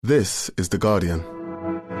This is The Guardian.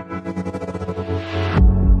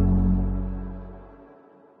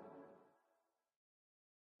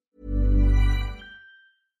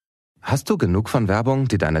 Hast du genug von Werbung,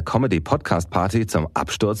 die deine Comedy-Podcast-Party zum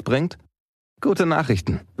Absturz bringt? Gute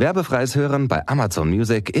Nachrichten. Werbefreies Hören bei Amazon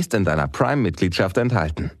Music ist in deiner Prime-Mitgliedschaft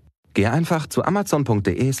enthalten. Geh einfach zu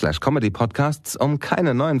amazon.de/comedypodcasts, um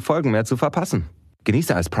keine neuen Folgen mehr zu verpassen.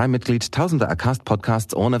 Genieße als Prime-Mitglied tausende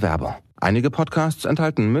Acast-Podcasts ohne Werbung. Einige Podcasts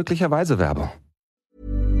enthalten möglicherweise Werbung.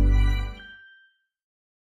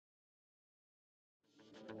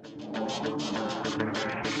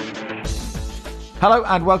 Hello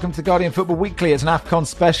and welcome to Guardian Football Weekly. It's an Afcon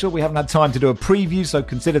special. We haven't had time to do a preview, so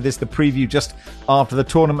consider this the preview just after the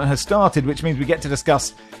tournament has started, which means we get to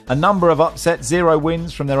discuss a number of upsets, 0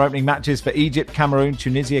 wins from their opening matches for Egypt, Cameroon,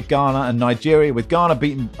 Tunisia, Ghana and Nigeria, with Ghana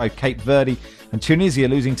beaten by Cape Verde and Tunisia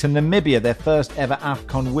losing to Namibia, their first ever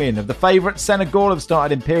Afcon win. Of the favourites, Senegal have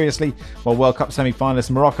started imperiously, while World Cup semi-finalist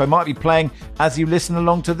Morocco might be playing as you listen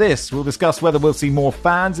along to this. We'll discuss whether we'll see more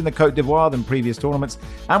fans in the Côte d'Ivoire than previous tournaments,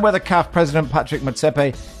 and whether CAF President Patrick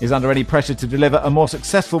Motsepe is under any pressure to deliver a more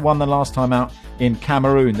successful one than last time out in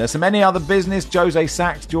Cameroon. There's some any other business, Jose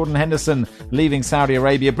sacked, Jordan Henderson leaving Saudi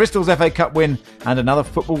Arabia, Bristol's FA Cup win, and another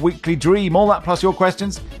Football Weekly dream. All that plus your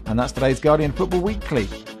questions, and that's today's Guardian Football Weekly.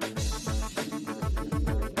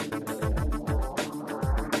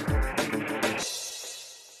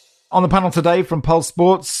 On the panel today from Pulse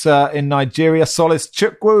Sports in Nigeria, Solace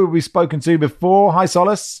Chukwu, who we've spoken to before. Hi,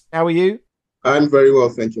 Solace. How are you? I'm very well,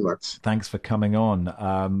 thank you, Max. Thanks for coming on.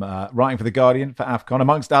 Writing for The Guardian for Afcon,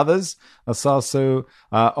 amongst others, Osasu,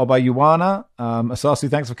 Obayiuwana. Osasu,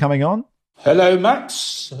 thanks for coming on. Hello,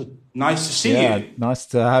 Max. Nice to see you. Nice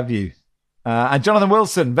to have you. And Jonathan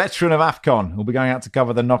Wilson, veteran of Afcon, who'll be going out to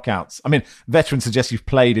cover the knockouts. I mean, veteran suggests you've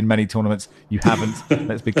played in many tournaments. You haven't.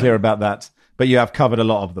 Let's be clear about that. But you have covered a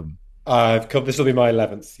lot of them. This will be my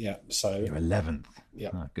 11th, yeah. So your 11th, yeah.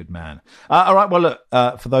 Oh, good man. All right, well, look,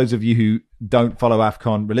 for those of you who don't follow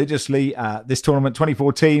Afcon religiously, this tournament,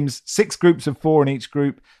 24 teams, 6 groups of 4 in each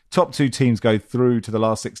group. Top 2 teams go through to the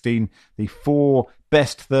last 16. The 4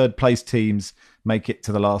 best third-place teams make it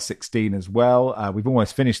to the last 16 as well. We've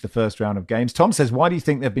almost finished the first round of games. Tom says, why do you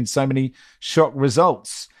think there have been so many shock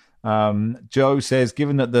results? Joe says,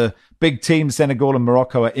 given that the big teams, Senegal and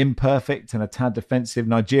Morocco, are imperfect and a tad defensive,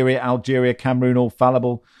 Nigeria, Algeria, Cameroon, all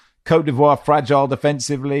fallible, Côte d'Ivoire, fragile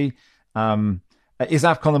defensively, is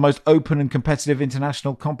Afcon the most open and competitive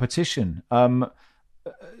international competition? The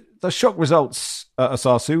shock results,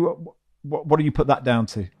 Osasu, what do you put that down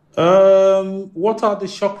to? What are the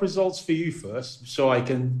shock results for you first, so I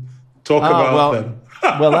can talk about them?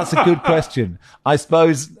 Well, that's a good question. I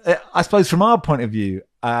suppose from our point of view,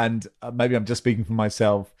 and maybe I'm just speaking for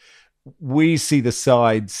myself, we see the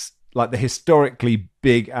sides, like the historically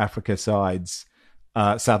big Africa sides,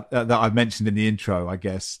 that I've mentioned in the intro, I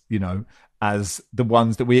guess, as the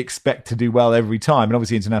ones that we expect to do well every time. And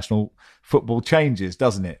obviously international football changes,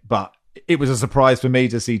 doesn't it? But it was a surprise for me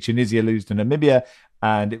to see Tunisia lose to Namibia,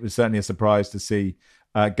 and it was certainly a surprise to see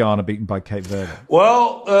Ghana beaten by Cape Verde.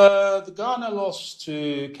 Well, the Ghana loss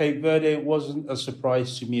to Cape Verde wasn't a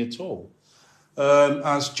surprise to me at all.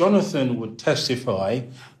 As Jonathan would testify,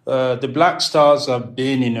 the Black Stars have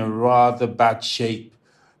been in a rather bad shape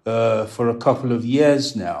for a couple of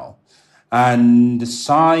years now. And the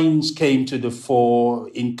signs came to the fore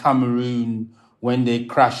in Cameroon when they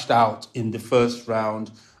crashed out in the first round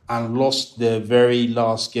and lost their very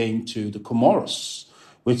last game to the Comoros,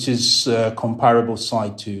 which is a comparable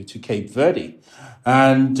side to Cape Verde.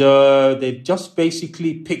 And they've just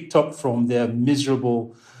basically picked up from their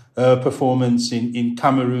miserable performance in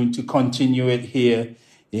Cameroon to continue it here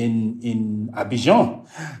in Abidjan.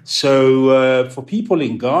 So for people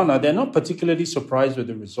in Ghana, they're not particularly surprised with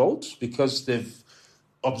the results because they've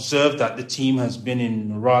observed that the team has been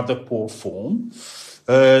in rather poor form.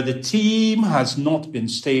 The team has not been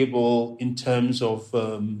stable in terms of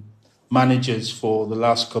managers for the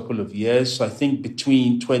last couple of years. I think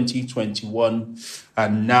between 2021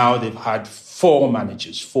 and now they've had 4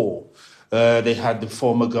 managers, 4. They had the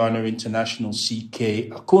former Ghana international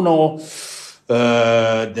CK Akuno.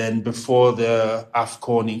 Then before the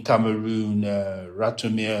Afcon in Cameroon,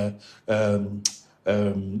 Ratomir,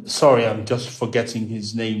 sorry, I'm just forgetting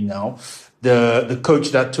his name now. The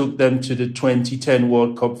coach that took them to the 2010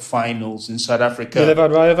 World Cup finals in South Africa.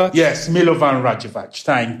 Milovan Rajevac? Yes, Milovan Rajevac.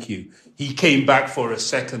 Thank you. He came back for a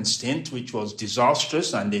second stint, which was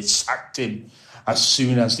disastrous, and they sacked him as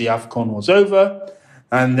soon as the Afcon was over.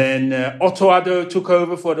 And then Otto Addo took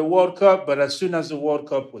over for the World Cup, but as soon as the World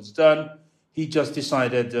Cup was done, he just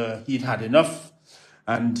decided he'd had enough.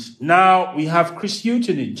 And now we have Chris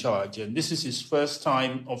Hughton in charge, and this is his first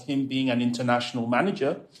time of him being an international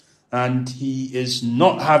manager, and he is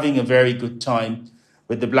not having a very good time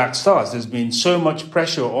with the Black Stars. There's been so much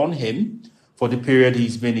pressure on him for the period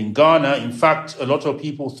he's been in Ghana. In fact, a lot of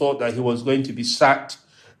people thought that he was going to be sacked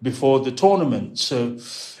before the tournament. So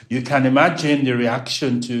you can imagine the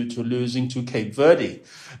reaction to losing to Cape Verde.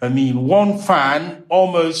 I mean, one fan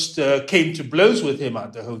almost came to blows with him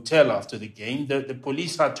at the hotel after the game. The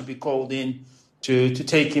police had to be called in to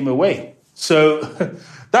take him away. So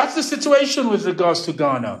that's the situation with regards to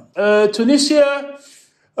Ghana. Tunisia,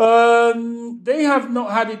 they have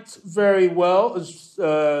not had it very well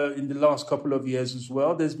in the last couple of years as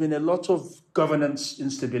well. There's been a lot of governance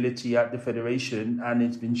instability at the federation, and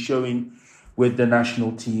it's been showing with the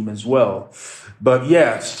national team as well. But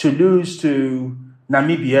yes, to lose to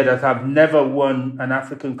Namibia, that have never won an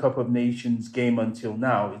African Cup of Nations game until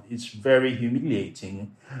now, it's very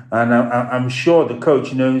humiliating. And I'm sure the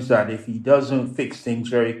coach knows that if he doesn't fix things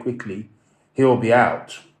very quickly, he'll be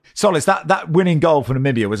out. Solace, that winning goal for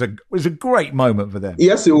Namibia was a great moment for them.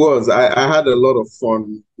 Yes, it was. I had a lot of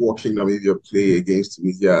fun watching Namibia play against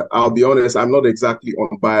Tunisia. I'll be honest, I'm not exactly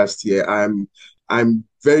unbiased here. I'm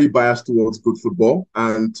very biased towards good football,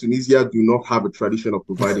 and Tunisia do not have a tradition of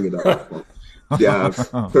providing it at Afcon. They are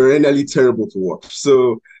perennially terrible to watch.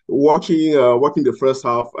 So watching the first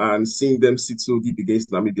half and seeing them sit so deep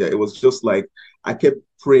against Namibia, it was just like I kept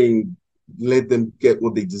praying, let them get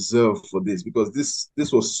what they deserve for this, because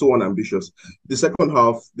this was so unambitious. The second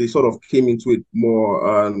half, they sort of came into it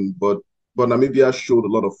more, but Namibia showed a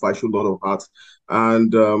lot of fight, showed a lot of heart,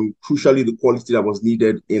 and crucially, the quality that was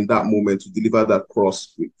needed in that moment to deliver that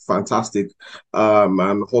cross, fantastic.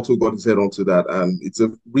 And Hoto got his head onto that, and it's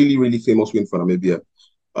a really, really famous win for Namibia.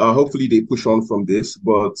 Hopefully, they push on from this,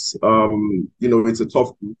 but it's a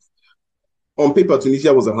tough group. On paper,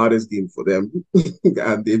 Tunisia was the hardest game for them,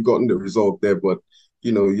 and they've gotten the result there. But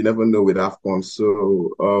you never know with Afcon. So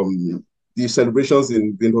the celebrations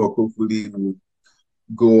in Windhoek hopefully will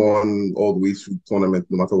go on all the way through the tournament,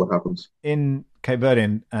 no matter what happens. In Cape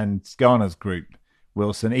Verde and Ghana's group,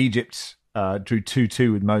 Wilson, Egypt drew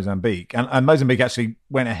 2-2 with Mozambique. And Mozambique actually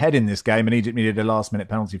went ahead in this game, and Egypt needed a last-minute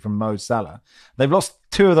penalty from Mo Salah. They've lost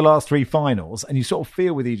 2 of the last 3 finals, and you sort of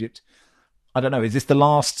feel with Egypt, I don't know, is this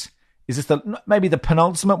maybe the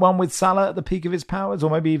penultimate one with Salah at the peak of his powers, or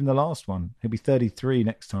maybe even the last one? He'll be 33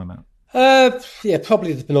 next time out. Yeah,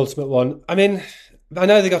 probably the penultimate one. I mean, I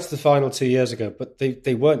know they got to the final 2 years ago, but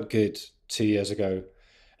they weren't good 2 years ago.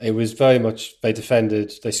 It was very much, they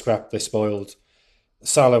defended, they scrapped, they spoiled.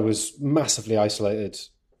 Salah was massively isolated.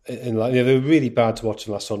 They were really bad to watch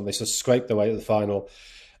in last tournament. They sort of scraped their way to the final,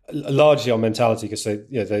 largely on mentality, because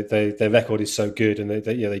their record is so good, and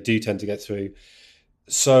they do tend to get through.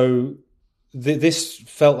 So this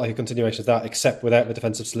felt like a continuation of that, except without the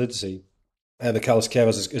defensive solidity. Michalis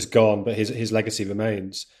Queiroz is gone, but his legacy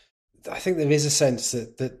remains. I think there is a sense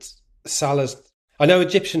that Salah's... I know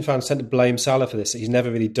Egyptian fans tend to blame Salah for this, that he's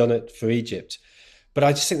never really done it for Egypt. But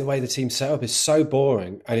I just think the way the team's set up is so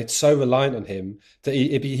boring, and it's so reliant on him, that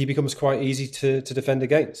he becomes quite easy to defend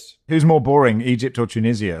against. Who's more boring, Egypt or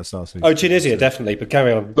Tunisia, Osasu? Oh, Tunisia, definitely, but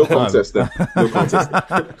carry on. No contest there. No contest.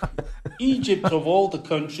 Egypt, of all the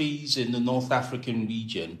countries in the North African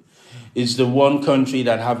region, is the one country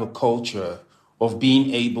that have a culture of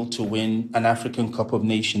being able to win an African Cup of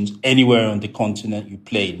Nations anywhere on the continent you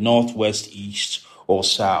play, north, west, east, or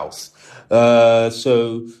south.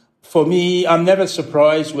 So for me, I'm never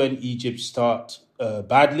surprised when Egypt start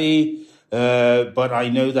badly, but I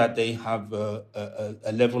know that they have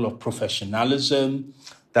a level of professionalism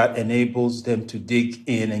that enables them to dig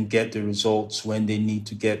in and get the results when they need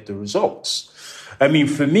to get the results. I mean,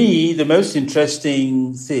 for me, the most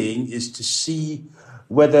interesting thing is to see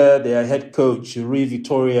whether their head coach, Rui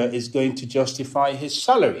Vitória, is going to justify his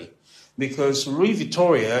salary. Because Rui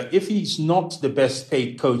Vitória, if he's not the best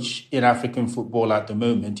paid coach in African football at the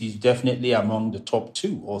moment, he's definitely among the top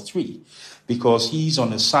 2 or 3, because he's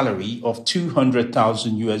on a salary of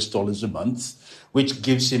 $200,000 a month, which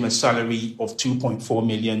gives him a salary of $2.4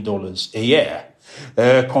 million a year.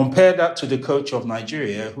 Compare that to the coach of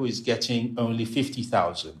Nigeria, who is getting only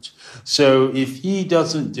 50,000. So if he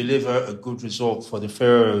doesn't deliver a good result for the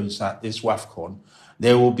Pharaohs at this WAFCON,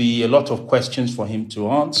 there will be a lot of questions for him to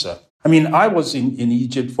answer. I mean, I was in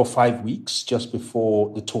Egypt for 5 weeks just before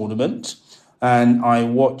the tournament, and I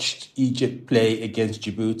watched Egypt play against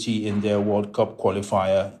Djibouti in their World Cup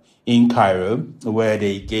qualifier in Cairo, where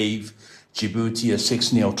they gave Djibouti a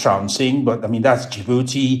 6-0 trouncing. But, I mean, that's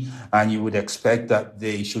Djibouti, and you would expect that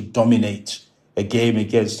they should dominate a game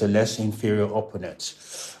against a less inferior opponent.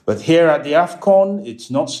 But here at the Afcon, it's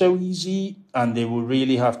not so easy, and they will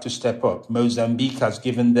really have to step up. Mozambique has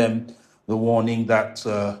given them the warning that,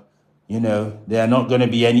 there are not going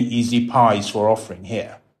to be any easy pies for offering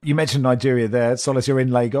here. You mentioned Nigeria there. Solace, you're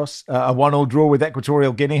in Lagos. A 1-1 draw with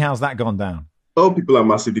Equatorial Guinea. How's that gone down? Oh, people are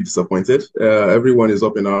massively disappointed. Everyone is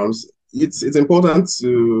up in arms. It's important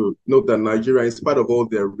to note that Nigeria, in spite of all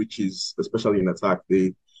their riches, especially in attack,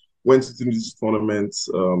 they went into this tournament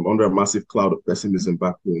under a massive cloud of pessimism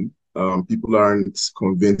back home. People aren't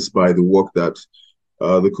convinced by the work that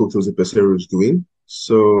the coach José Mourinho is doing.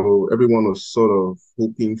 So everyone was sort of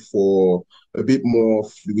hoping for a bit more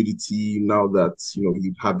fluidity now that,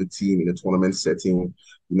 you've had the team in a tournament setting,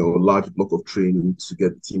 a large block of training to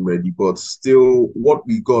get the team ready. But still, what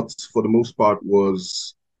we got for the most part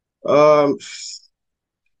was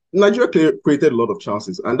Nigeria created a lot of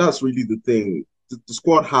chances. And that's really the thing. The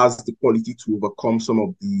squad has the quality to overcome some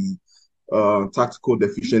of the tactical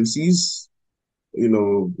deficiencies,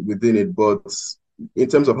 within it. But in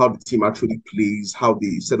terms of how the team actually plays, how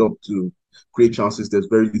they set up to create chances, there's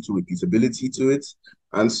very little repeatability to it.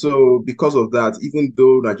 And so because of that, even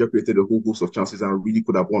though Nigeria created a whole host of chances and really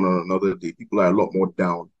could have won on another day, people are a lot more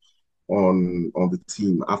down on the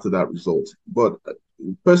team after that result. But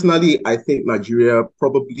personally, I think Nigeria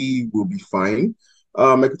probably will be fine.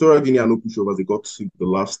 Equatorial Guinea are no pushovers. They got to the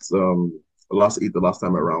last eight the last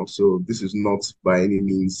time around. So this is not by any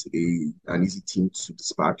means an easy team to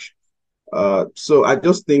dispatch. So I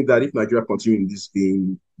just think that if Nigeria continue in this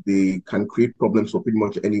game, they can create problems for pretty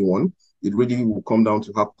much anyone. It really will come down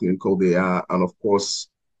to how clinical they are, and of course,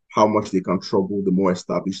 how much they can trouble the more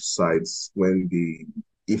established sides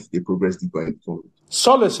if they progress deeper in the tournament.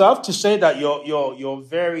 Solace, I have to say that you're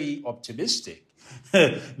very optimistic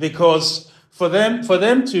because for them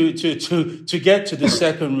to get to the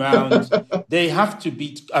second round, they have to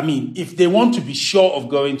beat. I mean, if they want to be sure of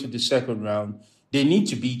going to the second round, they need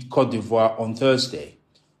to beat Côte d'Ivoire on Thursday.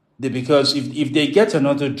 Because if they get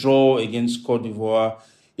another draw against Côte d'Ivoire,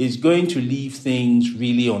 it's going to leave things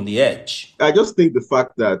really on the edge. I just think the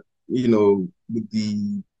fact that, with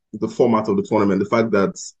the format of the tournament, the fact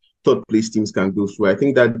that third place teams can go through, I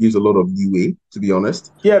think that gives a lot of leeway, to be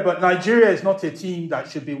honest. Yeah, but Nigeria is not a team that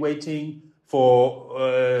should be waiting for,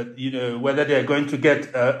 whether they're going to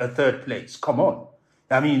get a third place. Come on.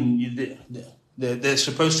 I mean, they're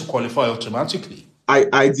supposed to qualify automatically.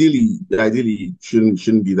 Ideally,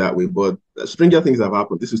 shouldn't be that way, but stranger things have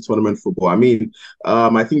happened. This is tournament football. I mean,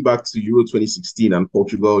 I think back to Euro 2016 and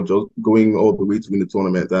Portugal just going all the way to win the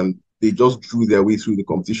tournament, and they just drew their way through the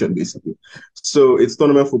competition, basically. So it's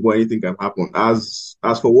tournament football. Anything can happen. As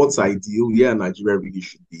for what's ideal, Nigeria really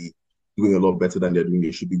should be doing a lot better than they're doing.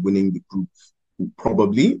 They should be winning the group.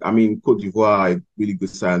 Probably. I mean, Côte d'Ivoire are a really good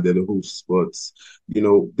side. They're the hosts. But,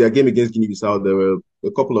 their game against Guinea-Bissau, there were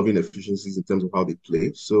a couple of inefficiencies in terms of how they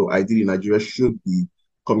play. So, ideally, Nigeria should be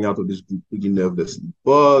coming out of this group pretty nervously.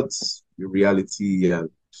 But the reality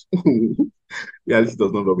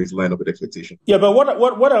does not always line up with expectation. Yeah, but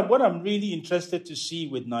what I'm really interested to see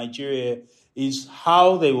with Nigeria is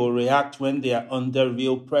how they will react when they are under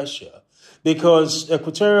real pressure. Because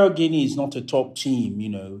Equatorial Guinea is not a top team,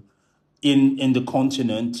 in the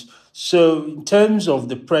continent. So in terms of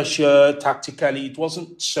the pressure, tactically, it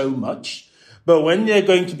wasn't so much. But when they're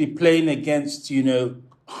going to be playing against,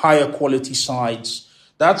 higher quality sides,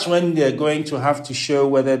 that's when they're going to have to show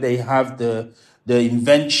whether they have the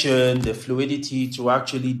invention, the fluidity to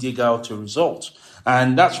actually dig out a result.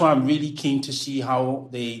 And that's why I'm really keen to see how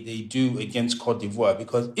they do against Côte d'Ivoire.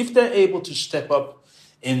 Because if they're able to step up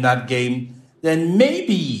in that game, then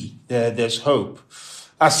maybe there's hope.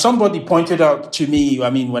 As somebody pointed out to me,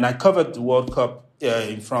 I mean, when I covered the World Cup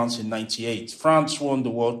in France in '98, France won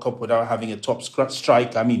the World Cup without having a top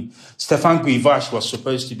striker. I mean, Stéphane Guivache was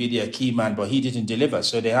supposed to be their key man, but he didn't deliver.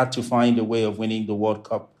 So they had to find a way of winning the World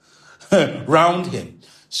Cup round him.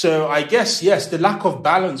 So I guess, yes, the lack of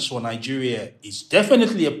balance for Nigeria is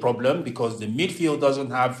definitely a problem because the midfield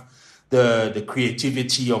doesn't have the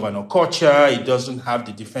creativity of an Okocha. It doesn't have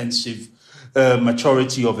the defensive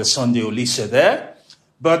maturity of a Sunday Olise there.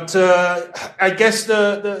 But I guess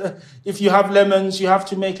if you have lemons, you have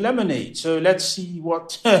to make lemonade. So let's see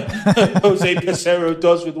what José Mourinho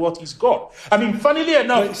does with what he's got. I mean, funnily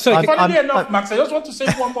enough, Max, I just want to say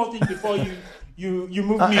one more thing before you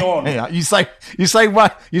move me on. Yeah, you say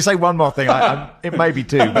one more thing. It may be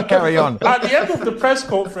two, but carry on. At the end of the press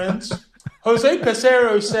conference, José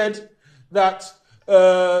Mourinho said that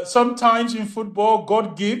sometimes in football,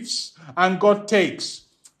 God gives and God takes,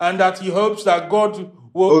 and that he hopes that God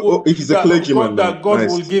will, he's a clergyman. God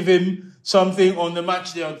will give him something on the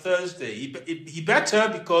match day on Thursday. He better,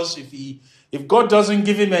 because if God doesn't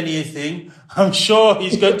give him anything, I'm sure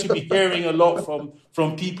he's going to be hearing a lot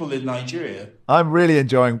from people in Nigeria. I'm really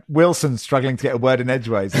enjoying Wilson struggling to get a word in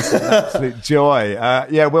edgeways. It's an absolute joy.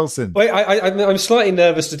 Wilson. Wait, I'm slightly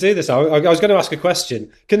nervous to do this. I was going to ask a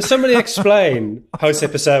question. Can somebody explain José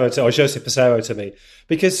Peseiro to me?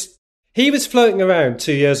 Because he was floating around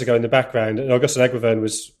 2 years ago in the background, and Augustin Eguavoen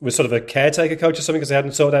was sort of a caretaker coach or something because they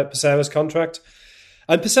hadn't sorted out Peseiro's contract.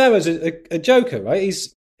 And Peseiro's a joker, right?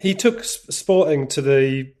 He took Sporting to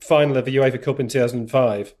the final of the UEFA Cup in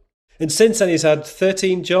 2005. And since then, he's had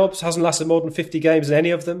 13 jobs, hasn't lasted more than 50 games in any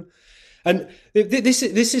of them. And this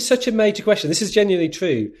is such a major question. This is genuinely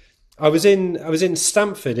true. I was in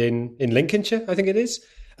Stamford in Lincolnshire, I think it is,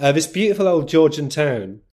 this beautiful old Georgian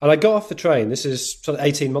town. And I got off the train, this is sort of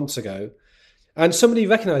 18 months ago, and somebody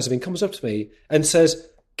recognised me and comes up to me and says,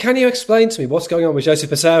 "Can you explain to me what's going on with José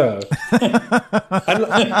Peseiro?"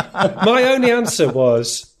 And my only answer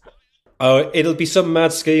was, "Oh, it'll be some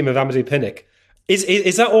mad scheme of Amadou Pinnick."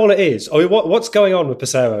 Is that all it is? Or what's going on with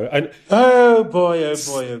Peseiro? And oh boy.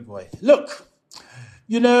 Look,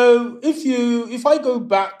 if I go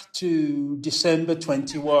back to December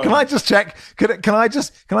 21, can I just check? Can I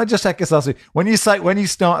just check, Osasu? When you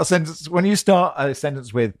start a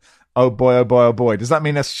sentence with "oh boy," does that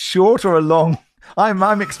mean a short or a long?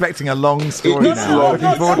 I'm expecting a long story now. Long.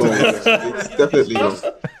 Looking forward to this. It's definitely long.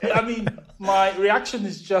 I mean, my reaction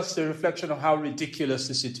is just a reflection of how ridiculous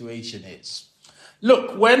the situation is.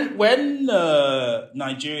 Look, when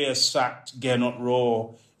Nigeria sacked Gernot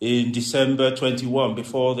Rohr in December 21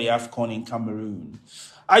 before the Afcon in Cameroon,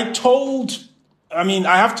 I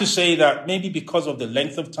have to say that maybe because of the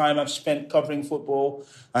length of time I've spent covering football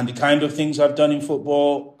and the kind of things I've done in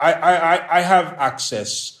football, I have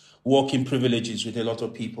access, walking privileges with a lot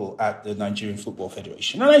of people at the Nigerian Football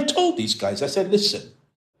Federation. And I told these guys, I said, listen,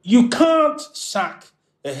 you can't sack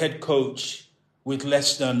a head coach with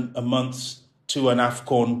less than a month to an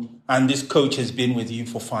Afcon, and this coach has been with you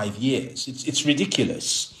for 5 years. It's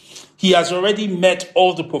ridiculous. He has already met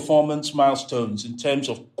all the performance milestones in terms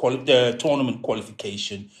of tournament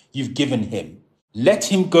qualification you've given him. Let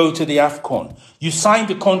him go to the Afcon. You signed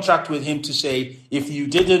a contract with him to say, if you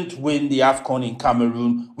didn't win the Afcon in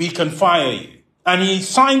Cameroon, we can fire you. And he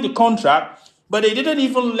signed the contract, but they didn't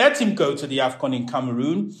even let him go to the Afcon in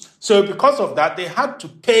Cameroon. So because of that, they had to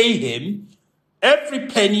pay him every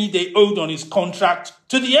penny they owed on his contract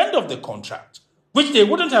to the end of the contract, which they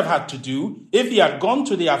wouldn't have had to do if he had gone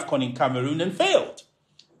to the Afcon in Cameroon and failed.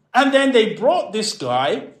 And then they brought this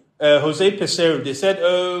guy, José Peseiro. They said,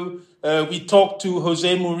 we talked to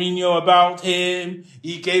José Mourinho about him.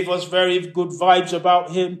 He gave us very good vibes about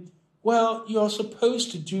him. Well, you're supposed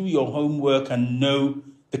to do your homework and know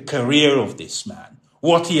the career of this man,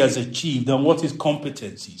 what he has achieved and what his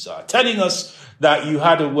competencies are. Telling us that you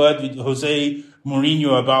had a word with José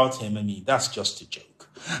Mourinho about him, I mean, that's just a joke.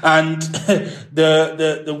 And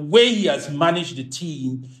the way he has managed the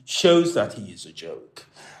team shows that he is a joke.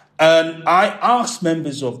 And I asked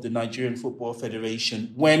members of the Nigerian Football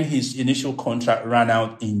Federation when his initial contract ran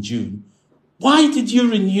out in June, why did you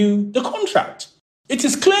renew the contract? It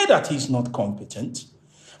is clear that he's not competent.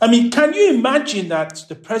 I mean, can you imagine that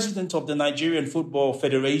the president of the Nigerian Football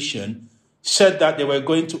Federation said that they were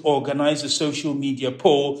going to organize a social media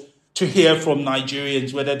poll to hear from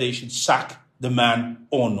Nigerians whether they should sack the man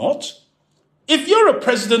or not? If you're a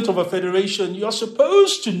president of a federation, you're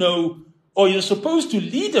supposed to know, or you're supposed to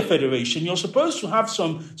lead a federation. You're supposed to have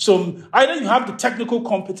some either you have the technical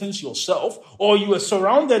competence yourself, or you are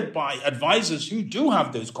surrounded by advisors who do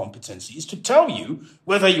have those competencies to tell you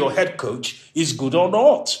whether your head coach is good or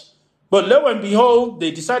not. But lo and behold,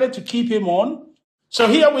 they decided to keep him on. So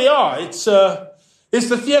here we are. It's the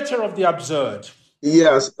theater of the absurd.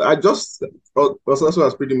 Yes, Osasu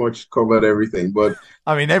has pretty much covered everything, but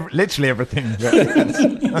I mean, literally everything.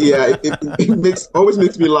 Yeah, it always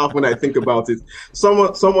makes me laugh when I think about it.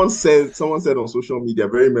 Someone said on social media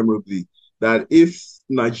very memorably that if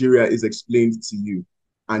Nigeria is explained to you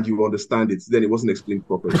and you understand it, then it wasn't explained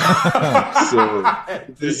properly. So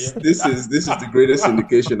this is the greatest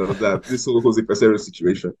indication of that. This whole José Peseiro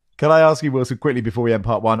situation. Can I ask you, Wilson, quickly before we end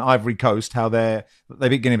part one, Ivory Coast, how they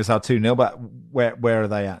beat Guinea-Bissau 2-0, but where are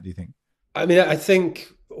they at, do you think? I mean, I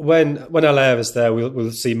think when Allaire is there,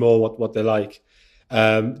 we'll see more what they're like.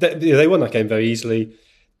 They won that game very easily.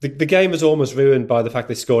 The game was almost ruined by the fact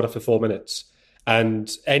they scored after 4 minutes, and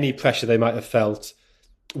any pressure they might have felt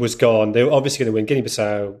was gone. They were obviously going to win.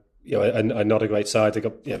 Guinea-Bissau, are not a great side.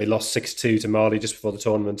 They lost 6-2 to Mali just before the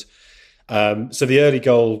tournament. So the early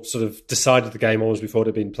goal sort of decided the game almost before it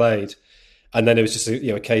had been played. And then it was just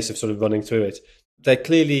a case of sort of running through it. They're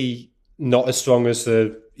clearly not as strong as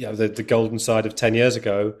the golden side of 10 years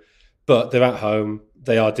ago, but they're at home.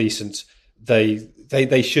 They are decent.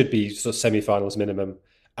 They should be sort of semi-finals minimum.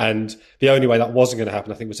 And the only way that wasn't going to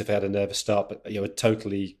happen, I think, was if they had a nervous start. But a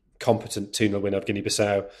totally competent 2-0 win of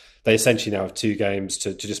Guinea-Bissau. They essentially now have 2 games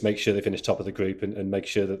to just make sure they finish top of the group and make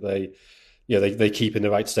sure that they keep in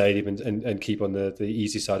the right stadium and keep on the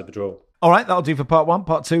easy side of the draw. All right, that'll do for part 1.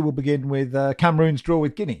 Part 2, we'll begin with Cameroon's draw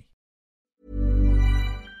with Guinea.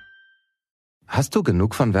 Hast du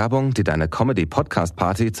genug von Werbung, die deine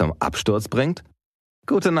Comedy-Podcast-Party zum Absturz bringt?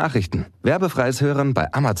 Gute Nachrichten. Werbefreies Hören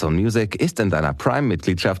bei Amazon Music ist in deiner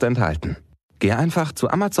Prime-Mitgliedschaft enthalten. Geh einfach zu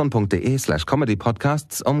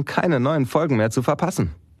amazon.de/comedypodcasts, um keine neuen Folgen mehr zu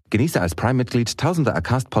verpassen. Genieße als Prime-Mitglied tausende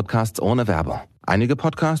Acast-Podcasts ohne Werbung. Einige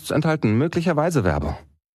Podcasts enthalten möglicherweise Werbung.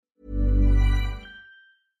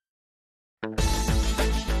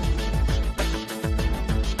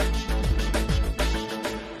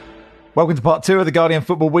 Welcome to part 2 of the Guardian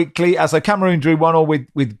Football Weekly. So Cameroon drew 1-1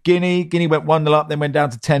 with Guinea. Guinea went 1-0 up, then went down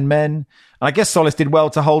to 10 men. And I guess Solace did well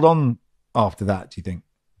to hold on after that, do you think?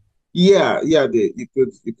 Yeah, you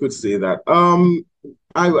could say that.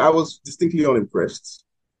 I was distinctly unimpressed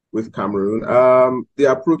with Cameroon.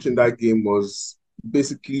 The approach in that game was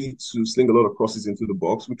basically to sling a lot of crosses into the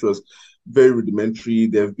box, which was very rudimentary.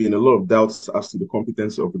 There have been a lot of doubts as to the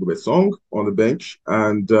competence of the Song on the bench,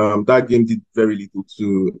 and that game did very little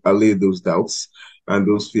to allay those doubts and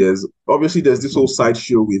those fears. Obviously, there's this whole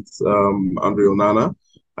sideshow with Andre Onana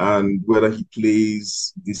and whether he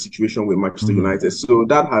plays the situation with Manchester United. So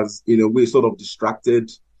that has, in a way, sort of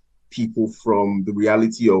distracted people from the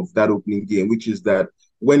reality of that opening game, which is that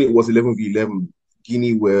when it was 11v11,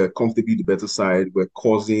 Guinea were comfortably the better side, were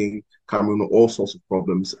causing Cameroon all sorts of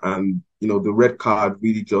problems. And, the red card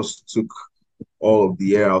really just took all of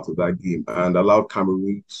the air out of that game and allowed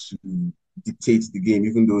Cameroon to dictate the game,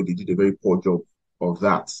 even though they did a very poor job of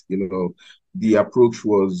that. The approach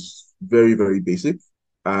was very, very basic.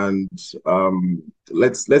 And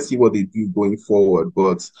let's see what they do going forward.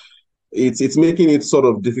 But it's making it sort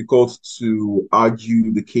of difficult to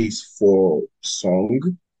argue the case for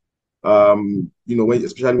Song.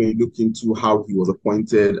 Especially when you look into how he was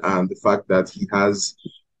appointed and the fact that he has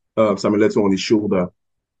Samuel Eto'o on his shoulder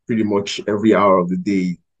pretty much every hour of the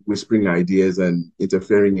day, whispering ideas and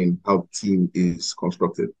interfering in how the team is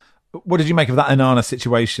constructed. What did you make of that Onana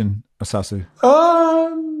situation, Osasu?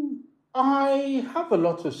 I have a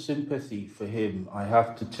lot of sympathy for him, I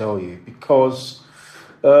have to tell you, because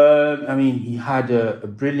he had a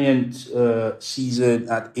brilliant season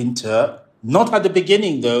at Inter. Not at the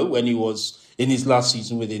beginning, though, when he was in his last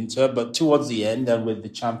season with Inter, but towards the end and with the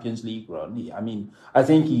Champions League run. I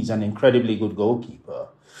think he's an incredibly good goalkeeper.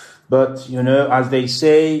 But, as they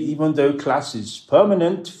say, even though class is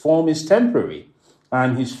permanent, form is temporary.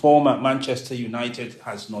 And his form at Manchester United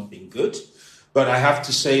has not been good. But I have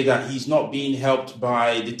to say that he's not being helped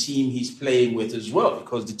by the team he's playing with as well,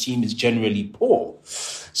 because the team is generally poor.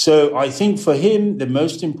 So I think for him, the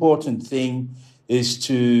most important thing is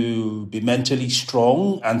to be mentally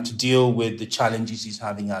strong and to deal with the challenges he's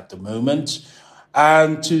having at the moment,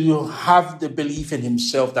 and to have the belief in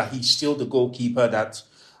himself that he's still the goalkeeper that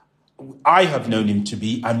I have known him to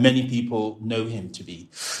be, and many people know him to be.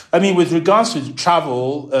 With regards to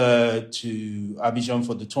travel to Abidjan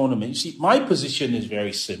for the tournament, you see, my position is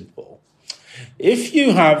very simple. If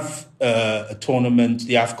you have a tournament,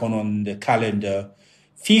 the Afcon, on the calendar,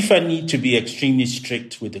 FIFA need to be extremely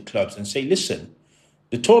strict with the clubs and say, listen,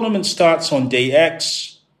 the tournament starts on day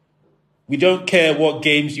X. We don't care what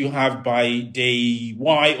games you have by day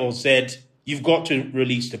Y or Z. You've got to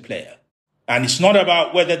release the player. And it's not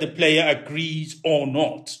about whether the player agrees or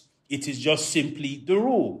not. It is just simply the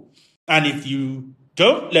rule. And if you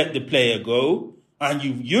don't let the player go and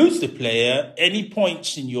you use the player, any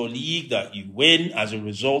points in your league that you win as a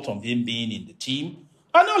result of him being in the team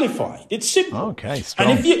are nullified. It's simple. Okay, strong.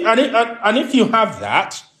 And if you have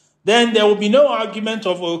that, then there will be no argument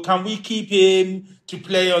of, can we keep him to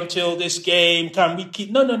play until this game? Can we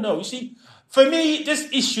keep... No. You see, for me, this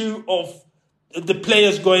issue of the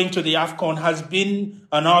players going to the Afcon has been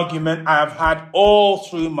an argument I've had all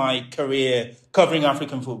through my career covering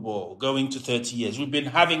African football, going to 30 years. We've been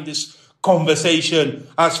having this conversation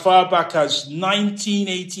as far back as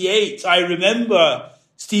 1988. I remember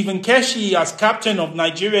Stephen Keshi, as captain of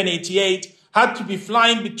Nigeria in 88, had to be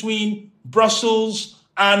flying between Brussels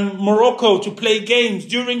and Morocco to play games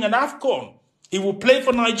during an Afcon. He will play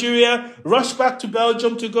for Nigeria, rush back to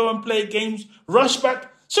Belgium to go and play games, rush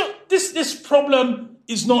back. So this problem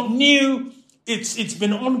is not new. it's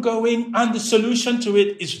been ongoing, and the solution to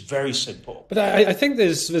it is very simple. But I think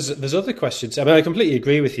there's other questions. I mean, I completely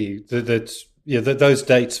agree with you that those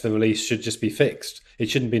dates for release should just be fixed. It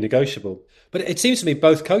shouldn't be negotiable. But it seems to me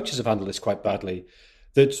both coaches have handled this quite badly.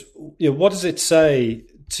 That what does it say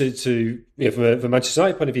to from a Manchester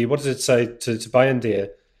United point of view? What does it say to Bayern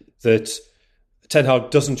that Ten Hag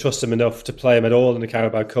doesn't trust him enough to play him at all in the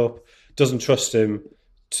Carabao Cup? Doesn't trust him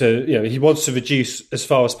to he wants to reduce as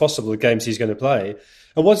far as possible the games he's going to play.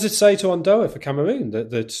 And what does it say to Ondoa for Cameroon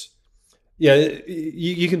that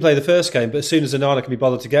you can play the first game, but as soon as Onana can be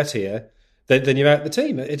bothered to get here, then you're out the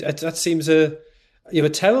team. That seems a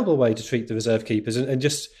terrible way to treat the reserve keepers, and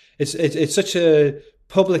just it's such a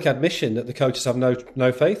public admission that the coaches have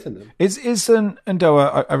no faith in them. Is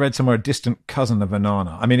Ondoa, I read somewhere, a distant cousin of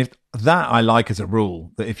Onana? I mean, if that I like as a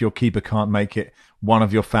rule, that if your keeper can't make it, one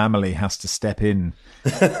of your family has to step in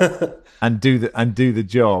and do the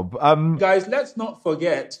job. Guys, let's not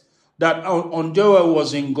forget that Ondoa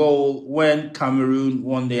was in goal when Cameroon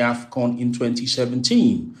won the Afcon in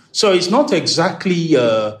 2017. So it's not exactly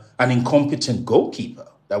an incompetent goalkeeper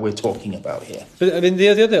that we're talking about here. But I mean, the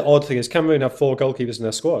other odd thing is Cameroon have 4 goalkeepers in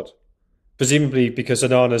their squad, presumably because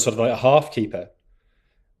Onana is sort of like a half keeper,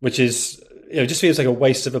 which is just feels like a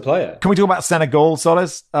waste of a player. Can we talk about Senegal,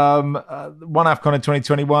 Solace? Won Afcon in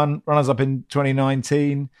 2021, runners up in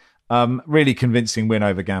 2019. Really convincing win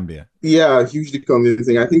over Gambia. Yeah, hugely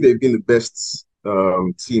convincing. I think they've been the best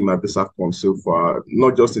team at this Afcon so far,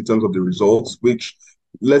 not just in terms of the results, which,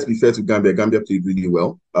 let's be fair to Gambia played really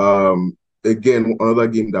well. Again, another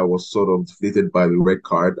game that was sort of deflated by the red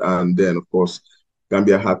card. And then, of course,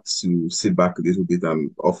 Gambia had to sit back a little bit and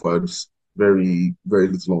offered very, very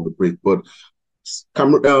little on the break. But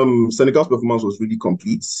Senegal's performance was really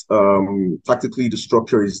complete. Tactically, the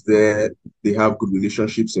structure is there. They have good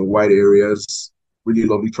relationships in wide areas, really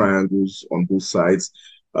lovely triangles on both sides.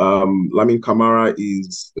 Lamine Camara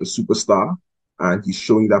is a superstar, and he's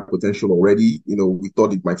showing that potential already. We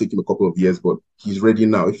thought it might take him a couple of years, but he's ready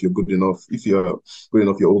now. If you're good enough, you're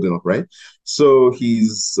old enough, right? So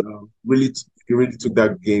he's really took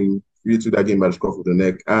that game by the scruff of the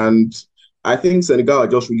neck. And I think Senegal are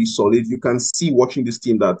just really solid. You can see watching this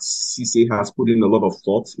team that Cisse has put in a lot of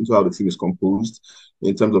thought into how the team is composed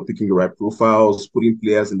in terms of picking the right profiles, putting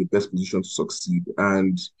players in the best position to succeed.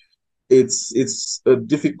 And it's a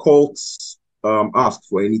difficult ask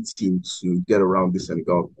for any team to get around this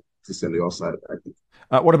Senegal side, I think.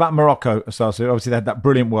 What about Morocco, Osasu? Obviously, they had that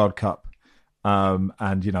brilliant World Cup and,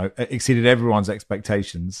 exceeded everyone's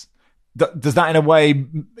expectations. Does that, in a way,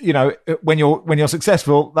 when you're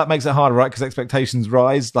successful, that makes it harder, right? Because expectations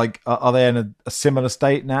rise. Like, are they in a similar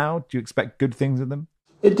state now? Do you expect good things of them?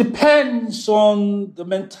 It depends on the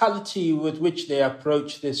mentality with which they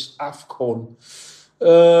approach this Afcon.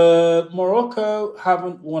 Morocco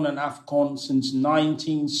haven't won an Afcon since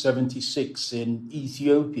 1976 in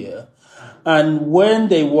Ethiopia. And when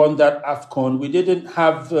they won that Afcon, we didn't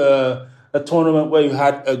have a tournament where you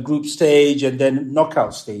had a group stage and then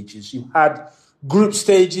knockout stages. You had group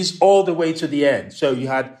stages all the way to the end. So you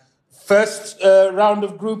had first round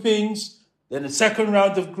of groupings, then a second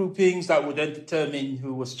round of groupings that would then determine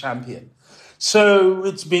who was champion. So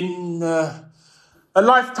it's been a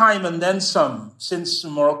lifetime and then some since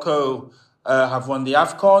Morocco have won the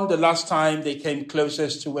Afcon. The last time they came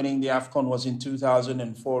closest to winning the Afcon was in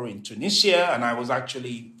 2004 in Tunisia, and I was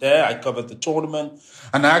actually there. I covered the tournament,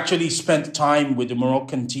 and I actually spent time with the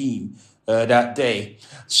Moroccan team that day.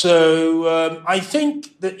 So I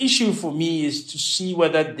think the issue for me is to see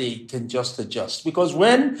whether they can just adjust. Because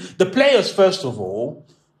when the players, first of all,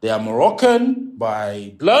 they are Moroccan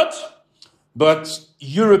by blood, but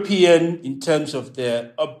European in terms of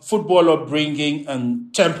their football upbringing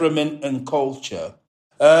and temperament and culture.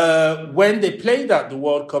 When they played at the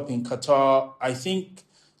World Cup in Qatar, I think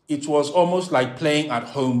it was almost like playing at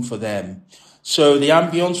home for them. So the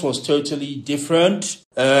ambience was totally different.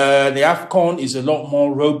 The Afcon is a lot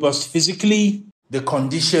more robust physically. The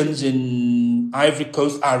conditions in Ivory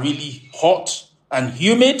Coast are really hot and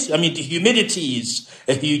humid. I mean, the humidity is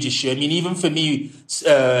a huge issue. I mean, even for me,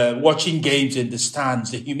 watching games in the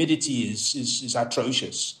stands, the humidity is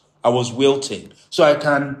atrocious. I was wilting. So I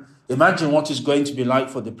can imagine what it's going to be like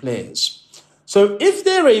for the players. So if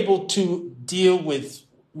they're able to deal with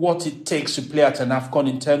what it takes to play at an Afcon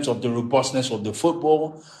in terms of the robustness of the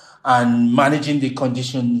football and managing the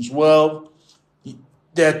conditions well,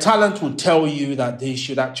 their talent will tell you that they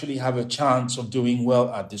should actually have a chance of doing well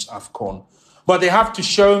at this Afcon. But they have to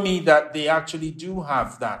show me that they actually do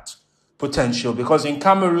have that potential, because in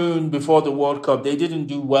Cameroon before the World Cup, they didn't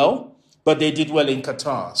do well, but they did well in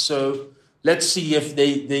Qatar. So let's see if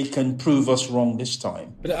they can prove us wrong this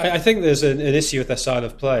time. But I think there's an issue with their style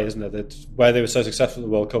of play, isn't there? That where they were so successful at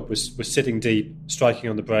the World Cup was sitting deep, striking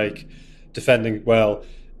on the break, defending well.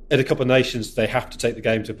 In a couple of nations, they have to take the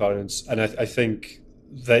game to opponents, and I think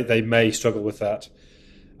they may struggle with that.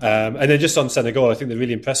 And then just on Senegal, I think the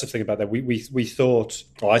really impressive thing about that, we thought,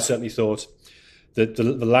 or I certainly thought, that the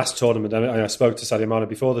last tournament, and I spoke to Sadio Mane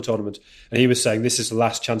before the tournament, and he was saying this is the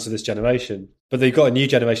last chance of this generation. But they've got a new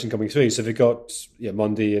generation coming through. So they've got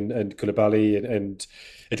Mondi and Koulibaly and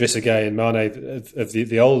Idrissa Gueye and Mane of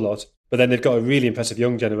the old lot. But then they've got a really impressive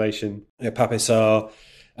young generation. Pape Sarr,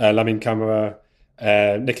 Lamine Camara,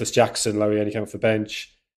 Nicholas Jackson, Laurie only came off the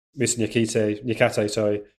bench, Moussa Niakate,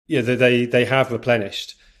 sorry. Yeah, they have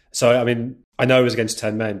replenished. So, I mean, I know it was against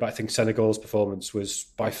 10 men, but I think Senegal's performance was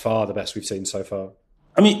by far the best we've seen so far.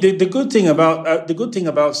 I mean, the good thing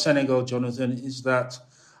about Senegal, Jonathan, is that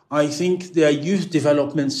I think their youth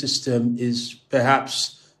development system is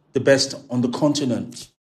perhaps the best on the continent.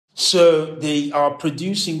 So they are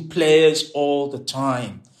producing players all the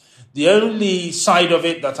time. The only side of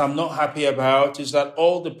it that I'm not happy about is that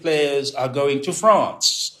all the players are going to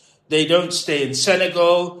France. They don't stay in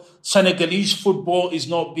Senegal. Senegalese football is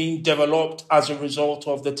not being developed as a result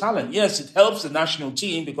of the talent. Yes, it helps the national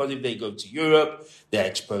team because if they go to Europe, they're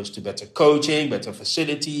exposed to better coaching, better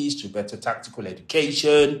facilities, to better tactical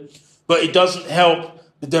education. But it doesn't help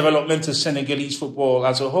the development of Senegalese football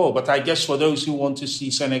as a whole. But I guess for those who want to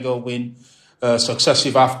see Senegal win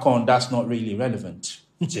successive Afcon, that's not really relevant,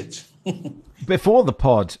 is it? Before the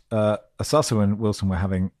pod, Osasu and Wilson were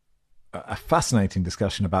having a fascinating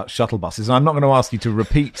discussion about shuttle buses. And I'm not going to ask you to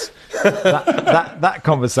repeat that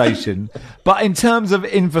conversation. But in terms of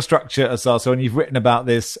infrastructure, Osasu, and you've written about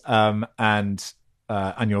this and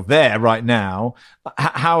you're there right now,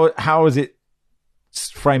 how is it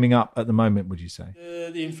framing up at the moment, would you say?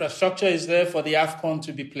 The infrastructure is there for the Afcon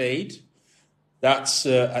to be played. That's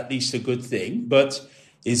at least a good thing. But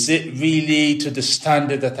is it really to the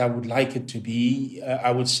standard that I would like it to be?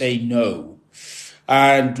 I would say no.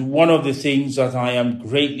 And one of the things that I am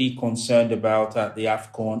greatly concerned about at the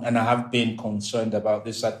Afcon, and I have been concerned about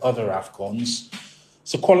this at other Afcons,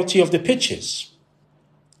 is the quality of the pitches.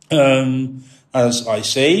 As I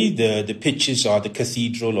say, the pitches are the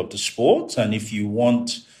cathedral of the sport. And if you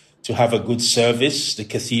want to have a good service, the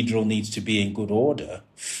cathedral needs to be in good order.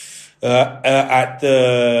 At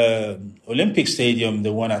the Olympic Stadium,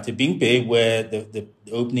 the one at the Bingbe, where the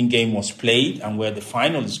opening game was played and where the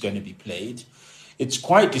final is going to be played, it's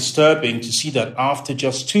quite disturbing to see that after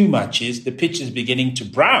just 2 matches, the pitch is beginning to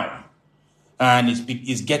brown and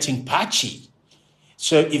is getting patchy.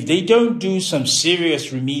 So if they don't do some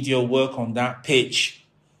serious remedial work on that pitch,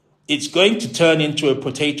 it's going to turn into a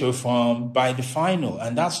potato farm by the final,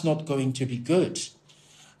 and that's not going to be good.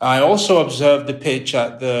 I also observed the pitch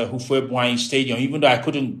at the Houphouët-Boigny Stadium. Even though I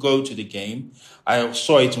couldn't go to the game, I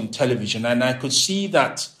saw it on television, and I could see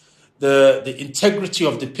that the integrity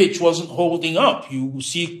of the pitch wasn't holding up. You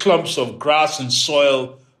see clumps of grass and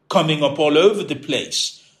soil coming up all over the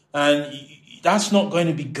place. And that's not going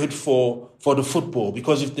to be good for the football,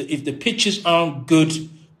 because if the pitches aren't good,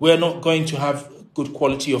 we're not going to have good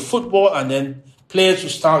quality of football, and then players will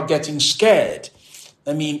start getting scared.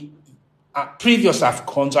 I mean, at previous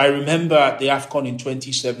Afcons, I remember at the Afcon in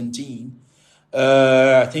 2017,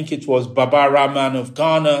 I think it was Baba Rahman of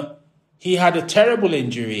Ghana. He had a terrible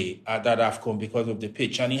injury at that Afcon because of the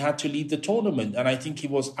pitch, and he had to leave the tournament. And I think he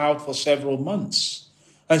was out for several months.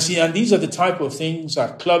 And these are the type of things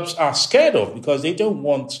that clubs are scared of, because they don't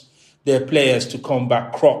want their players to come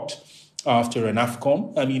back cropped after an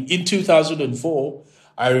Afcon. I mean, in 2004,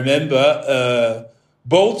 I remember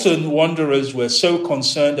Bolton Wanderers were so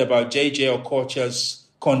concerned about JJ Okocha's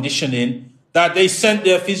conditioning that they sent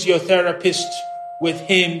their physiotherapist with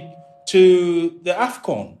him to the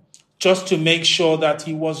Afcon, just to make sure that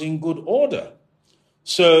he was in good order.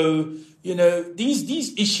 So,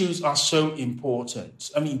 these issues are so important.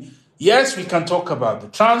 I mean, yes, we can talk about the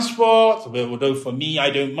transport, although for me, I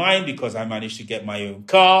don't mind because I managed to get my own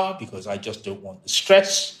car, because I just don't want the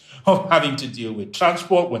stress of having to deal with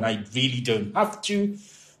transport when I really don't have to.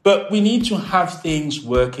 But we need to have things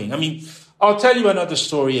working. I mean, I'll tell you another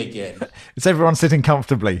story again. Is everyone sitting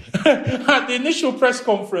comfortably? At the initial press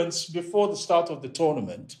conference before the start of the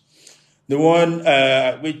tournament, the one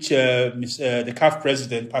at which the CAF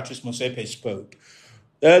president, Patrice Motsepe, spoke,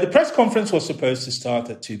 the press conference was supposed to start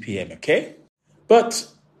at 2 p.m., okay? But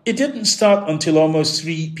it didn't start until almost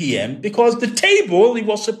 3 p.m. because the table he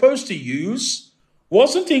was supposed to use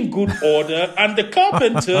wasn't in good order, and the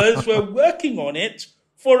carpenters were working on it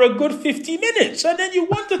for a good 50 minutes. And then you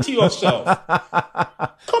wonder to yourself,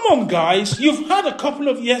 come on, guys, you've had a couple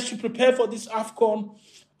of years to prepare for this Afcon,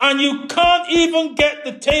 and you can't even get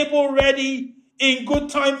the table ready in good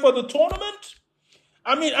time for the tournament.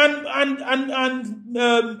 I mean,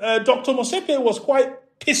 Dr. Mosepe was quite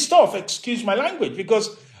pissed off, excuse my language,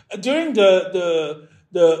 because during the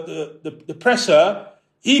presser,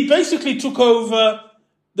 he basically took over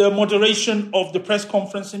the moderation of the press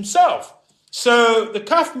conference himself. So the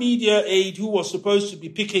CAF media aide, who was supposed to be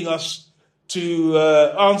picking us to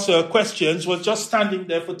answer questions, was just standing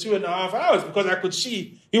there for 2.5 hours, because I could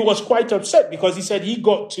see he was quite upset, because he said he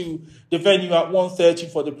got to the venue at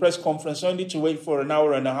 1:30 for the press conference, only to wait for an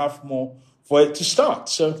hour and a half more for it to start.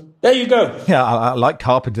 So there you go. Yeah, I like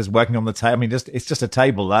carpenters working on the table. I mean, it's just a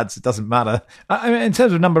table, lads. It doesn't matter. I mean, in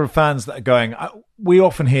terms of number of fans that are going, we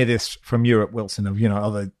often hear this from Europe, Wilson, of,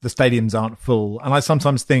 the stadiums aren't full. And I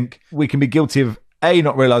sometimes think we can be guilty of, A,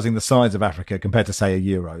 not realising the size of Africa compared to, say, a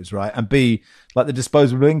Euros, right? And B, like the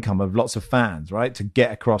disposable income of lots of fans, right, to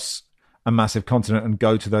get across a massive continent and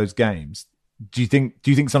go to those games. Do you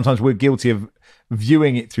think sometimes we're guilty of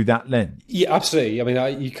viewing it through that lens? Yeah, absolutely. I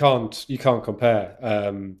mean, you can't compare.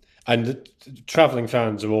 And travelling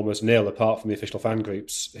fans are almost nil, apart from the official fan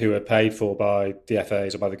groups who are paid for by the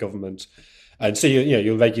FAs or by the government. And so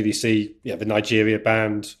you'll regularly see the Nigeria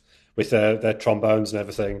band with their trombones and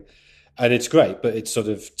everything. And it's great, but it's sort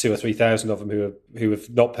of 2,000 or 3,000 of them who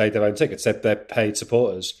have not paid their own tickets. They're paid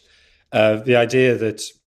supporters. The idea that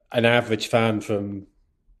an average fan from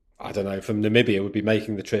Namibia would be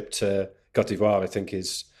making the trip to Cote d'Ivoire, I think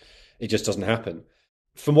it just doesn't happen.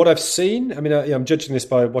 From what I've seen, I mean, I'm judging this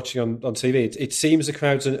by watching on TV. It seems the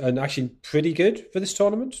crowds are actually pretty good for this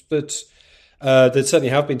tournament. But there certainly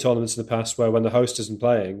have been tournaments in the past where when the host isn't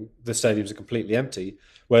playing, the stadiums are completely empty,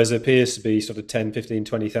 whereas it appears to be sort of 10, 15,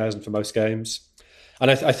 20,000 for most games.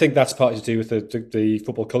 And I think that's partly to do with the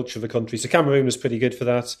football culture of the country. So Cameroon was pretty good for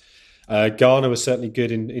that. Ghana was certainly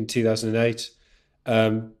good in 2008.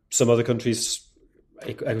 Some other countries,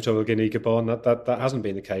 Equatorial Guinea, Gabon, that hasn't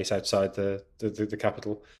been the case outside the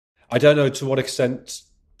capital. I don't know to what extent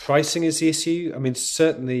pricing is the issue. I mean,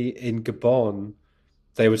 certainly in Gabon,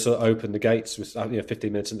 they would sort of open the gates with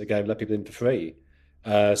 15 minutes into the game, let people in for free.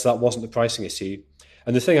 So that wasn't the pricing issue.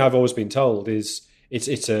 And the thing I've always been told is it's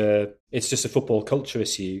just a football culture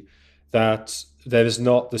issue, that there is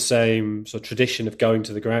not the same sort of tradition of going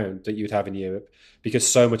to the ground that you'd have in Europe, because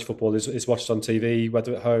so much football is watched on TV,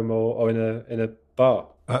 whether at home or in a bar.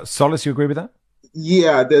 Solace, you agree with that?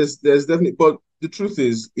 Yeah, there's definitely, but the truth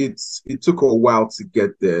is, it took a while to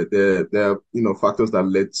get there. There are factors that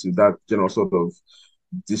led to that general sort of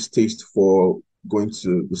distaste for going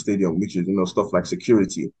to the stadium, which is stuff like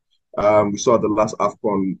security. We saw the last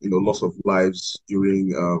Afcon, loss of lives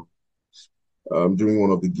during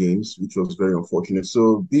one of the games, which was very unfortunate.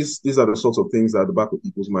 So these are the sorts of things that are at the back of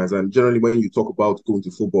people's minds. And generally, when you talk about going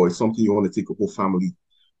to football, it's something you want to take a whole family.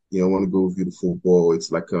 Want to go view the football.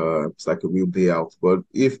 It's like a real day out. But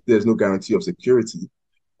if there's no guarantee of security,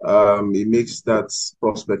 it makes that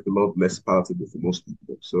prospect a lot less palatable for most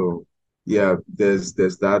people. So yeah, there's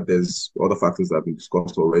that. There's other factors that have been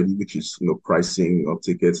discussed already, which is pricing of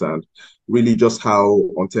tickets and really just how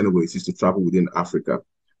untenable it is to travel within Africa.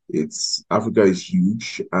 Africa is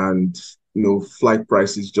huge, and flight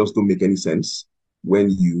prices just don't make any sense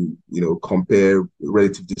when you compare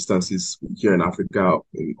relative distances here in Africa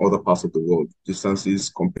in other parts of the world.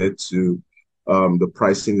 Distances compared to the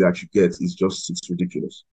pricing that you get it's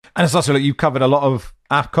ridiculous. And it's also, you've covered a lot of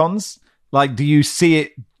Afcons. Like, do you see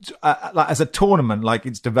it like as a tournament, like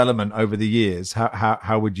its development over the years? How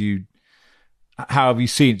have you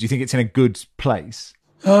seen it? Do you think it's in a good place?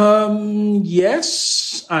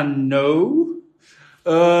 Yes and no.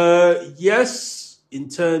 Yes, in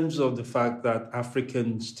terms of the fact that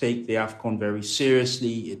Africans take the Afcon very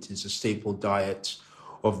seriously. It is a staple diet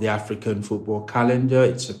of the African football calendar.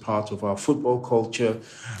 It's a part of our football culture.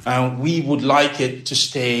 And we would like it to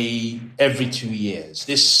stay every 2 years.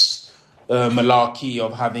 This malarkey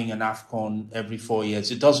of having an Afcon every 4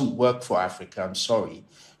 years, it doesn't work for Africa, I'm sorry.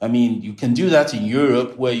 I mean, you can do that in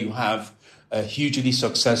Europe, where you have a hugely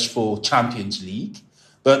successful Champions League,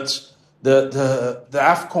 but the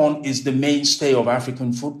Afcon is the mainstay of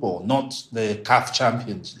African football, not the CAF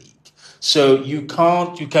Champions League. So you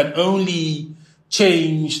can only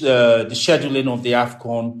change the scheduling of the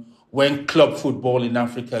Afcon when club football in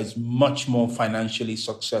Africa is much more financially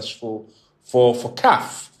successful for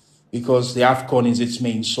CAF, because the Afcon is its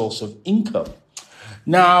main source of income.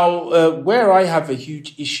 Now, where I have a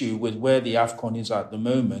huge issue with where the Afcon is at the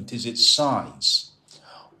moment is its size.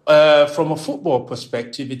 from a football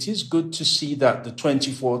perspective, it is good to see that the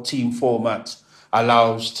 24-team format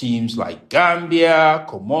allows teams like Gambia,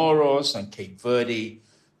 Comoros, and Cape Verde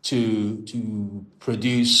to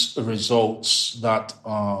produce results that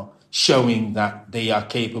are showing that they are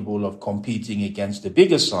capable of competing against the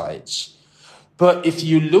bigger sides. But if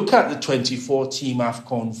you look at the 24-team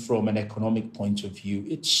Afcon from an economic point of view,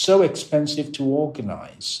 it's so expensive to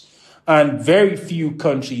organize. And very few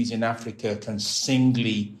countries in Africa can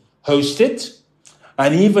singly host it.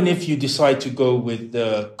 And even if you decide to go with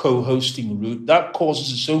the co-hosting route, that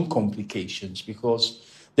causes its own complications, because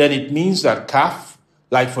then it means that CAF,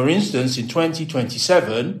 like for instance, in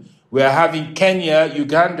 2027, we're having Kenya,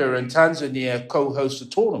 Uganda, and Tanzania co-host the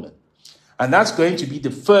tournament. And that's going to be the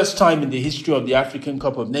first time in the history of the African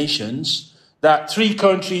Cup of Nations that 3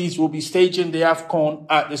 countries will be staging the Afcon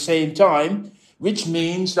at the same time, which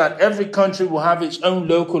means that every country will have its own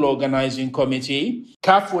local organizing committee.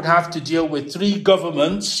 CAF would have to deal with 3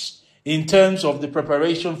 governments in terms of the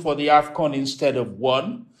preparation for the Afcon instead of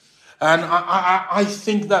 1. And I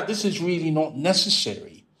think that this is really not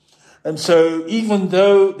necessary. And so even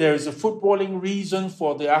though there is a footballing reason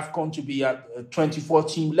for the Afcon to be at a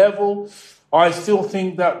 24-team level, I still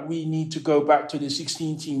think that we need to go back to the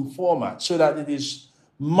 16-team format so that it is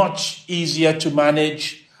much easier to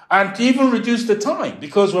manage and to even reduce the time.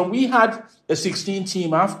 Because when we had a 16-team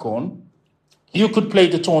Afcon, you could play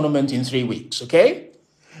the tournament in 3 weeks, okay?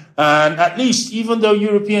 And at least, even though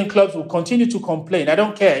European clubs will continue to complain, I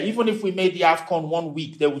don't care. Even if we made the Afcon 1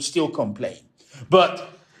 week, they would still complain. But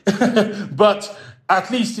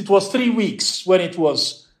at least it was 3 weeks when it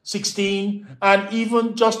was 16, and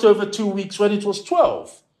even just over 2 weeks when it was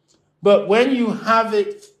 12. But when you have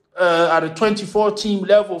it at a 24-team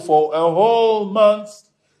level for a whole month,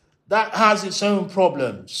 that has its own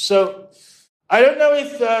problems. So I don't know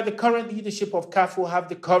if the current leadership of CAF will have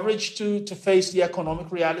the courage to face the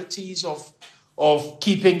economic realities of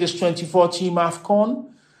keeping this 24-team Afcon.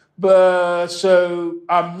 But so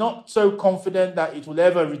I'm not so confident that it will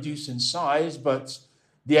ever reduce in size, but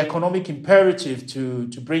the economic imperative to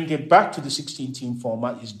bring it back to the 16-team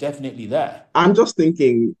format is definitely there. I'm just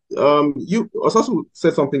thinking, Osasu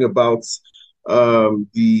said something about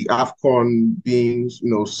the AFCON being,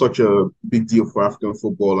 such a big deal for African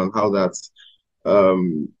football, and how that,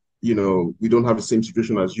 we don't have the same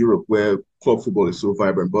situation as Europe where club football is so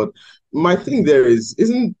vibrant. But my thing there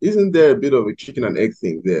isn't there a bit of a chicken and egg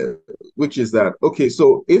thing there, which is that, okay,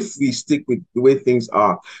 so if we stick with the way things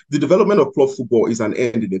are, the development of club football is an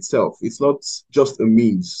end in itself. It's not just a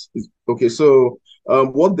means. Okay, so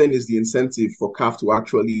what then is the incentive for CAF to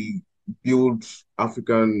actually build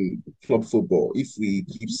African club football if we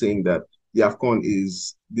keep saying that the AFCON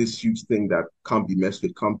is this huge thing that can't be messed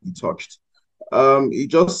with, can't be touched? It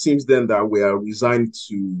just seems then that we are resigned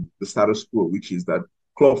to the status quo, which is that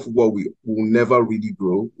club football will never really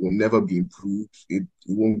grow, will never be improved, it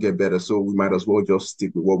won't get better. So we might as well just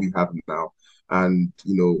stick with what we have now and,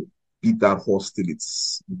 beat that horse till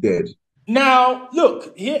it's dead. Now,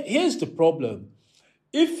 look, here's the problem.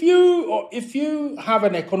 If you have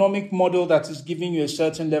an economic model that is giving you a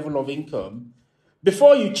certain level of income,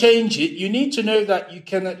 before you change it, you need to know that you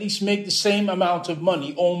can at least make the same amount of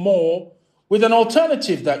money or more with an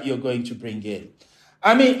alternative that you're going to bring in.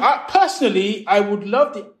 I mean, personally, I would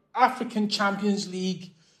love the African Champions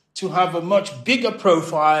League to have a much bigger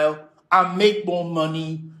profile and make more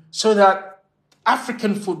money so that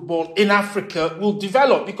African football in Africa will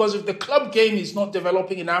develop. Because if the club game is not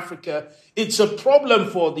developing in Africa, it's a problem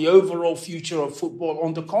for the overall future of football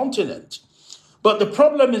on the continent. But the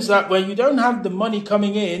problem is that when you don't have the money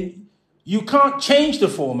coming in, you can't change the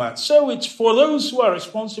format. So it's for those who are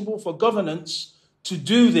responsible for governance to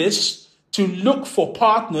do this, to look for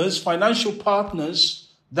partners, financial partners,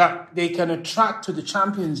 that they can attract to the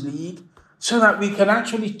Champions League so that we can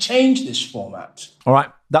actually change this format. All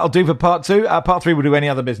right, that'll do for part 2. Part 3 will do any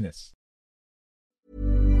other business.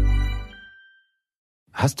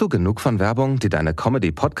 Hast du genug von Werbung, die deine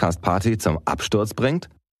Comedy-Podcast-Party zum Absturz bringt?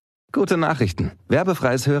 Gute Nachrichten.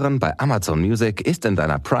 Werbefreies Hören bei Amazon Music ist in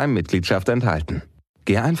deiner Prime-Mitgliedschaft enthalten.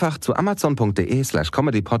 Geh einfach zu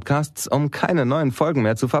amazon.de/comedypodcasts, um keine neuen Folgen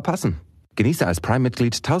mehr zu verpassen. Genieße als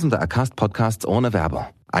Prime-Mitglied tausende Acast-Podcasts ohne Werbung.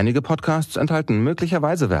 Einige Podcasts enthalten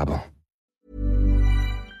möglicherweise Werbung.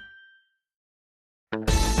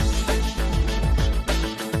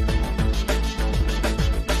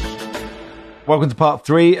 Welcome to part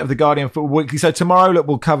 3 of the Guardian Football Weekly. So tomorrow, look,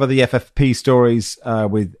 we'll cover the FFP stories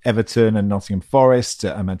with Everton and Nottingham Forest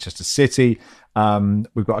and Manchester City.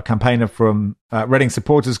 We've got a campaigner from Reading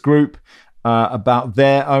Supporters Group about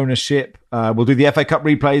their ownership. We'll do the FA Cup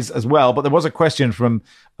replays as well. But there was a question from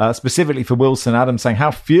specifically for Wilson Adam saying,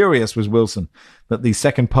 how furious was Wilson that the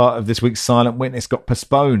second part of this week's Silent Witness got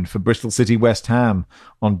postponed for Bristol City West Ham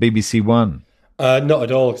on BBC One? Not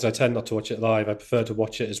at all, because I tend not to watch it live. I prefer to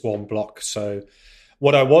watch it as one block. So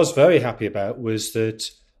what I was very happy about was that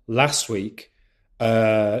last week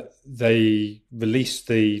they released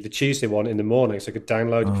the Tuesday one in the morning, so I could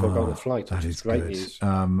download it before I got on the flight. That is great good news.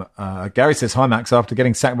 Gary says, hi Max, after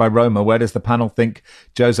getting sacked by Roma, where does the panel think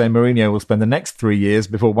Jose Mourinho will spend the next 3 years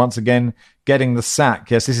before once again getting the sack?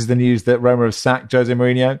 Yes, this is the news that Roma have sacked Jose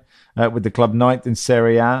Mourinho with the club ninth in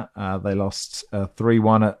Serie A. They lost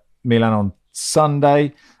 3-1 at Milan on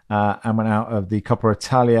Sunday and went out of the Coppa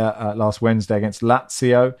Italia last Wednesday against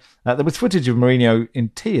Lazio. There was footage of Mourinho in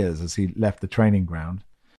tears as he left the training ground.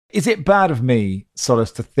 Is it bad of me,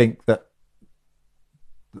 Solace, to think that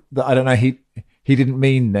I don't know, he didn't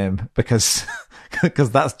mean them because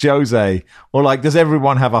that's Jose? Or like, does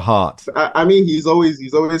everyone have a heart? I mean, he's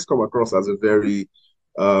always come across as a very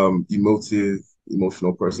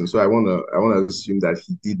emotional person. So I wanna assume that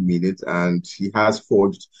he did mean it, and he has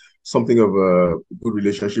forged something of a good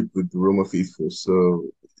relationship with the Roma faithful. So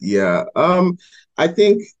yeah, I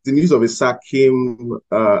think the news of his sack came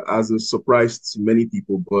as a surprise to many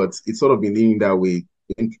people, but it's sort of been leaning that way.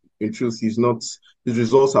 In truth, his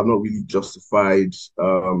results have not really justified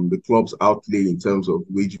the club's outlay in terms of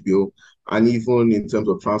wage bill and even in terms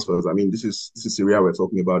of transfers. I mean, this is Serie A we're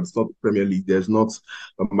talking about. It's not the Premier League. There's not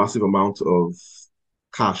a massive amount of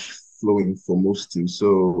cash flowing for most teams.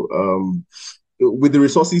 So with the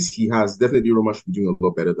resources he has, definitely Roma should be doing a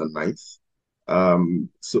lot better than ninth.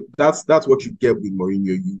 So that's what you get with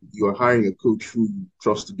Mourinho. You're hiring a coach who you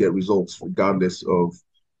trust to get results regardless of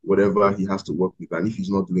whatever he has to work with. And if he's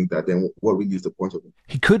not doing that, then what really is the point of it?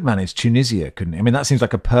 He could manage Tunisia, couldn't he? I mean, that seems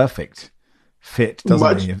like a perfect fit,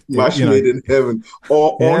 doesn't it? Match made in heaven.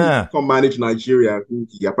 Or he can manage Nigeria, who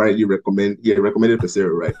he apparently recommended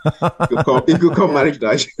Pesero, right? He could come manage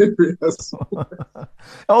Nigeria.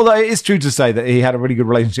 Although it is true to say that he had a really good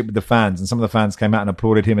relationship with the fans, and some of the fans came out and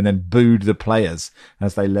applauded him and then booed the players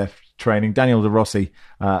as they left training. Daniel De Rossi,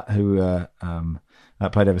 who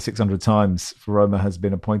played over 600 times for Roma, has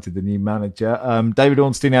been appointed the new manager. David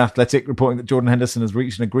Ornstein, Athletic, reporting that Jordan Henderson has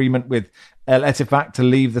reached an agreement with El Ettifaq to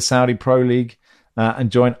leave the Saudi Pro League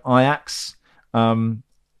and join Ajax.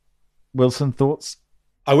 Wilson, thoughts?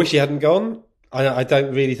 I wish he hadn't gone. I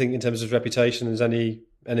don't really think in terms of reputation there's any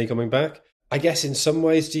coming back. I guess in some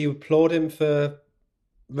ways, do you applaud him for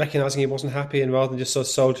recognising he wasn't happy and rather than just sort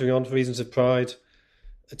of soldiering on for reasons of pride,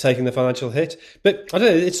 taking the financial hit? But I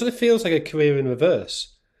don't know, it sort of feels like a career in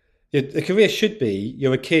reverse. The career should be,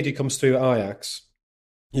 you're a kid who comes through at Ajax,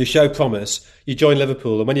 you show promise, you join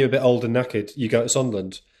Liverpool, and when you're a bit old and knackered, you go to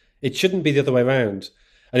Sunderland. It shouldn't be the other way around.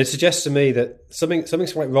 And it suggests to me that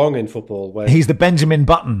something's quite wrong in football. Where he's the Benjamin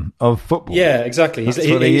Button of football. Yeah, exactly. He's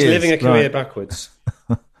living a career backwards.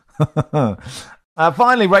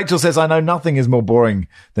 Finally, Rachel says, I know nothing is more boring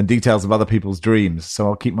than details of other people's dreams, so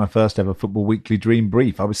I'll keep my first ever Football Weekly dream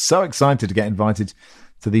brief. I was so excited to get invited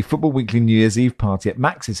to the Football Weekly New Year's Eve party at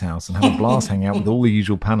Max's house and have a blast hanging out with all the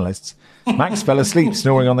usual panellists. Max fell asleep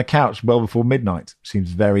snoring on the couch well before midnight.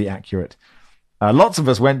 Seems very accurate. Lots of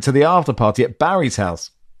us went to the after party at Barry's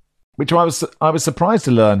house, which I was surprised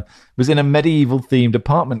to learn was in a medieval-themed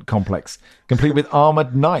apartment complex, complete with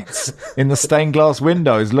armoured knights in the stained glass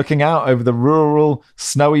windows, looking out over the rural,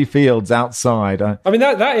 snowy fields outside. I mean,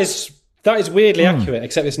 that is weirdly accurate,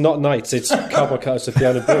 except it's not knights, it's cardboard cutters of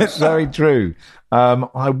Fiona Bruce. It's very true.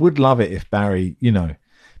 I would love it if Barry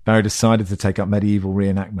decided to take up medieval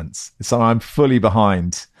reenactments. So I'm fully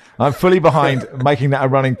behind making that a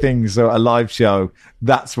running thing, so a live show.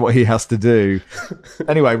 That's what he has to do.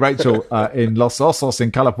 Anyway, Rachel in Los Osos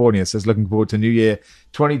in California says, looking forward to New Year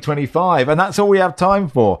 2025. And that's all we have time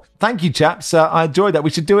for. Thank you, chaps. I enjoyed that. We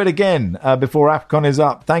should do it again before Afcon is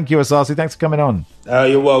up. Thank you, Osasu. Thanks for coming on.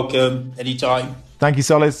 You're welcome. Anytime. Thank you,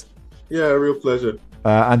 Solace. Yeah, real pleasure.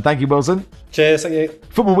 And thank you, Wilson. Cheers, thank you.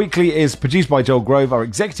 Football Weekly is produced by Joel Grove. Our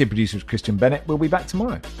executive producer is Christian Bennett. We'll be back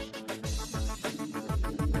tomorrow.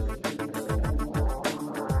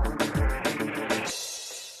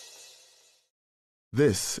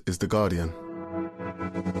 This is The Guardian.